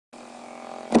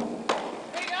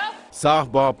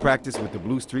Softball practice with the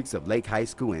Blue Streaks of Lake High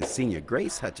School and senior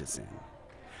Grace Hutcherson.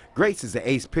 Grace is the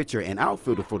ace pitcher and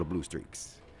outfielder for the Blue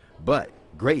Streaks. But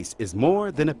Grace is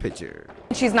more than a pitcher.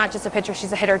 She's not just a pitcher,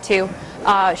 she's a hitter too.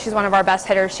 She's one of our best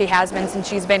hitters. She has been since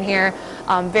she's been here.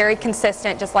 Very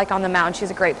consistent, just like on the mound. She's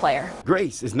a great player.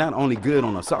 Grace is not only good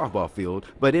on a softball field,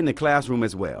 but in the classroom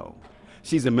as well.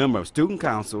 She's a member of Student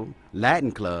Council,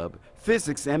 Latin Club,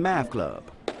 Physics and Math Club.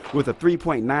 With a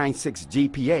 3.96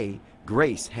 GPA,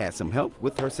 Grace had some help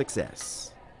with her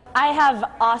success. I have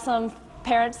awesome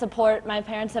parent support. My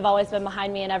parents have always been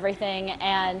behind me in everything,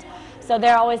 and so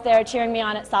they're always there cheering me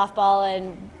on at softball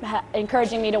and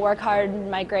encouraging me to work hard in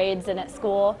my grades and at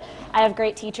school. I have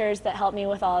great teachers that help me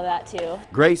with all of that too.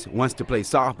 Grace wants to play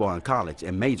softball in college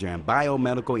and major in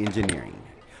biomedical engineering.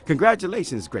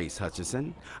 Congratulations, Grace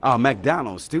Hutcherson, our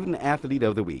McDonald's Student Athlete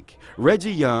of the Week.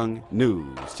 Reggie Young,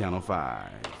 News Channel 5.